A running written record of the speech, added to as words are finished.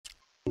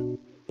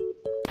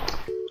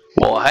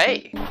Well,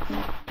 hey!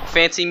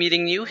 Fancy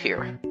meeting you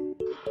here.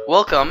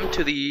 Welcome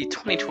to the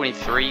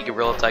 2023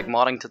 Gorilla Tag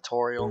modding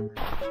tutorial.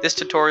 This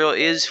tutorial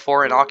is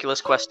for an Oculus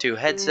Quest 2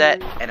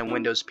 headset and a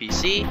Windows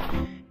PC.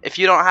 If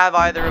you don't have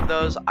either of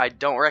those, I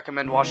don't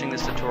recommend watching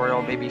this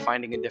tutorial, maybe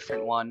finding a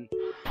different one.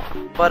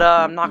 But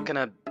I'm not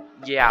gonna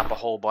yap a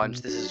whole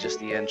bunch, this is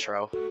just the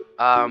intro.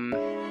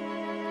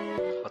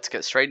 Let's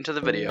get straight into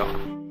the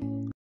video.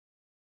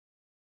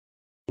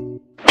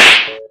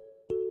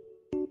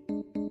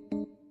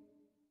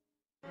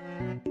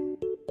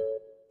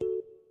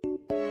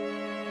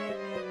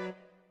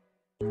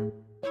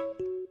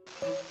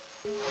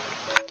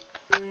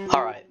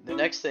 Alright, the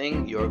next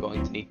thing you're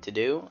going to need to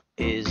do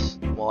is,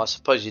 well, I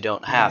suppose you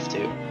don't have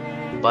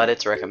to, but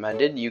it's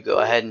recommended. You go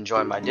ahead and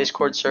join my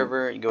Discord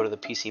server, you go to the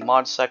PC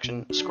mods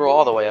section, scroll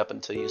all the way up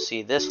until you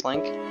see this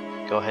link,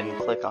 go ahead and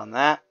click on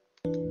that.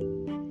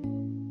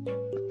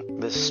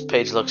 This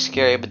page looks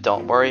scary, but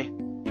don't worry.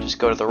 Just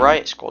go to the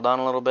right, scroll down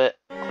a little bit,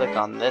 click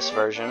on this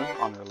version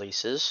on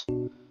releases,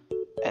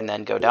 and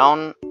then go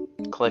down,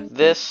 click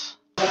this.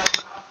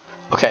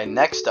 Okay,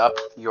 next up,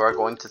 you are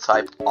going to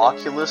type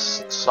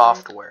Oculus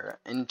software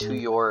into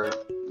your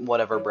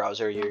whatever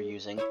browser you're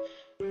using.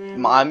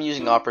 I'm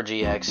using Opera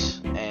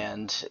GX,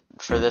 and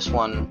for this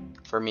one,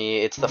 for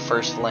me, it's the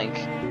first link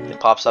that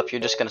pops up.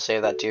 You're just going to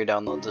save that to your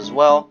downloads as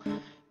well.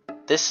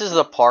 This is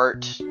the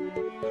part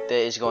that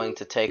is going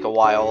to take a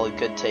while. It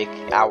could take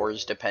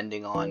hours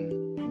depending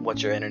on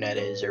what your internet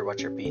is or what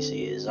your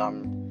PC is. I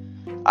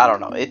don't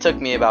know. It took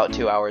me about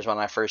 2 hours when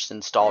I first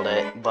installed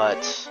it,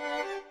 but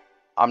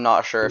I'm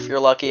not sure. If you're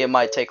lucky, it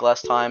might take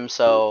less time,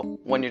 so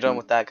when you're done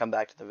with that, come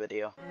back to the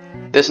video.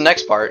 This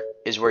next part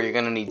is where you're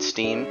going to need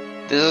Steam.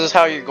 This is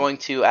how you're going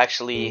to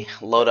actually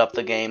load up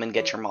the game and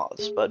get your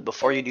mods. But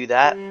before you do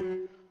that,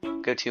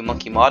 go to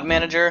Monkey Mod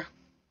Manager,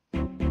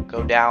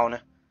 go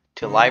down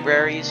to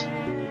Libraries,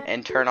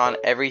 and turn on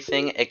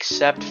everything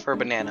except for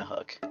Banana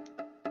Hook.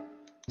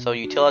 So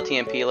Utility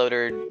and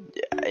Payloader,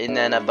 and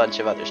then a bunch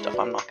of other stuff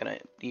I'm not going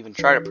to even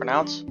try to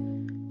pronounce.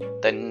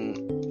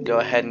 Then go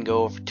ahead and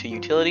go over to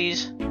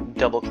Utilities,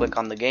 double click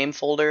on the game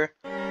folder,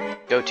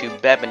 go to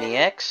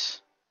BebonyX,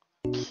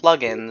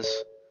 Plugins,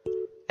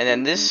 and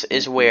then this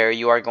is where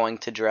you are going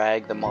to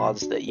drag the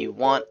mods that you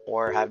want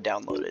or have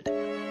downloaded.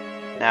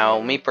 Now,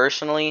 me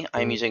personally,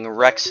 I'm using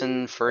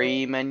Rexon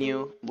Free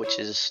menu, which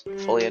is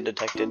fully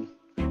undetected,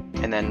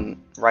 and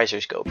then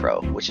Riser's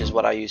GoPro, which is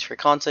what I use for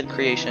content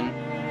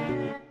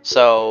creation.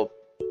 So,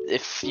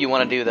 if you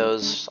want to do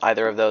those,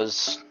 either of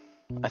those,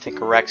 I think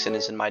Rexon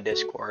is in my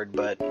Discord,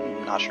 but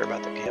I'm not sure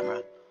about the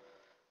camera.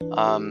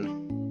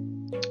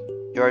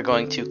 You are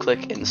going to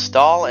click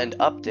Install and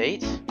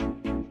Update.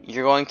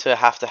 You're going to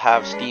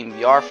have Steam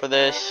VR for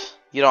this.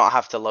 You don't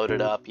have to load it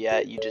up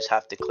yet. You just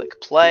have to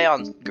click Play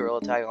on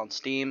Gorilla Tag on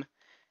Steam,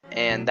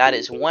 and that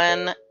is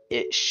when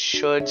it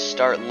should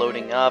start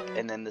loading up,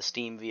 and then the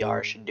Steam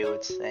VR should do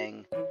its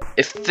thing.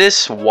 If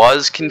this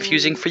was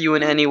confusing for you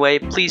in any way,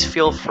 please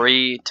feel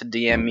free to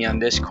DM me on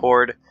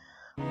Discord,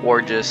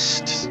 or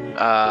just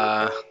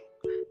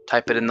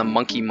type it in the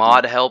Monkey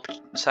Mod Help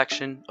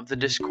section of the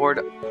Discord.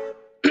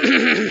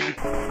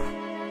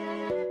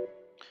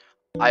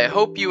 I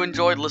hope you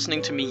enjoyed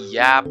listening to me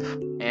yap,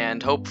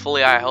 and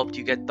hopefully I helped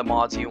you get the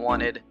mods you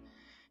wanted.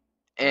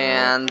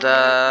 And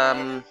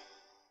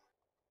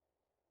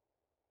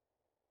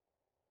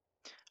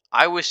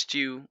I wish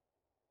you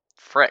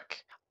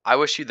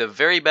the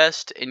very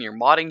best in your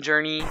modding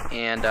journey,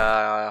 and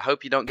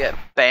hope you don't get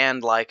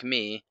banned like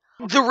me.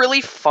 The really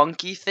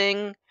funky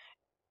thing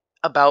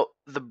about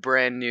the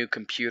brand new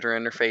computer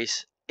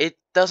interface, it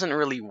doesn't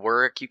really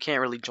work. You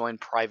can't really join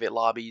private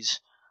lobbies.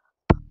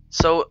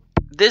 So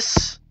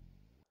this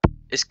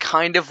is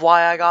kind of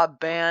why I got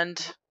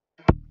banned.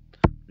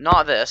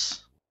 Not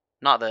this.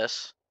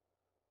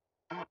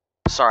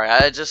 Sorry,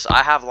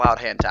 I have loud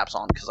hand taps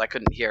on because I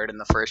couldn't hear it in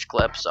the first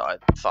clip, so I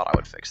thought I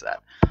would fix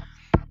that.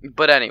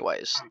 But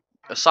anyways,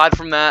 aside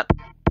from that,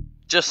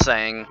 just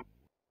saying,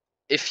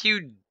 if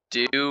you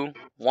do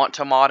want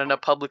to mod in a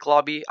public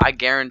lobby, I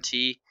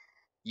guarantee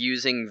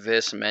using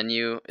this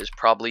menu is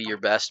probably your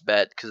best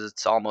bet because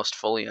it's almost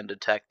fully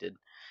undetected,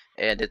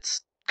 and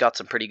it's got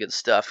some pretty good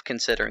stuff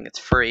considering it's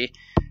free.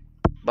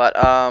 But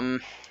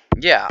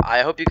yeah,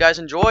 I hope you guys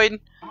enjoyed.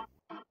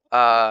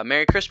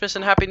 Merry Christmas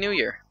and Happy New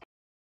Year.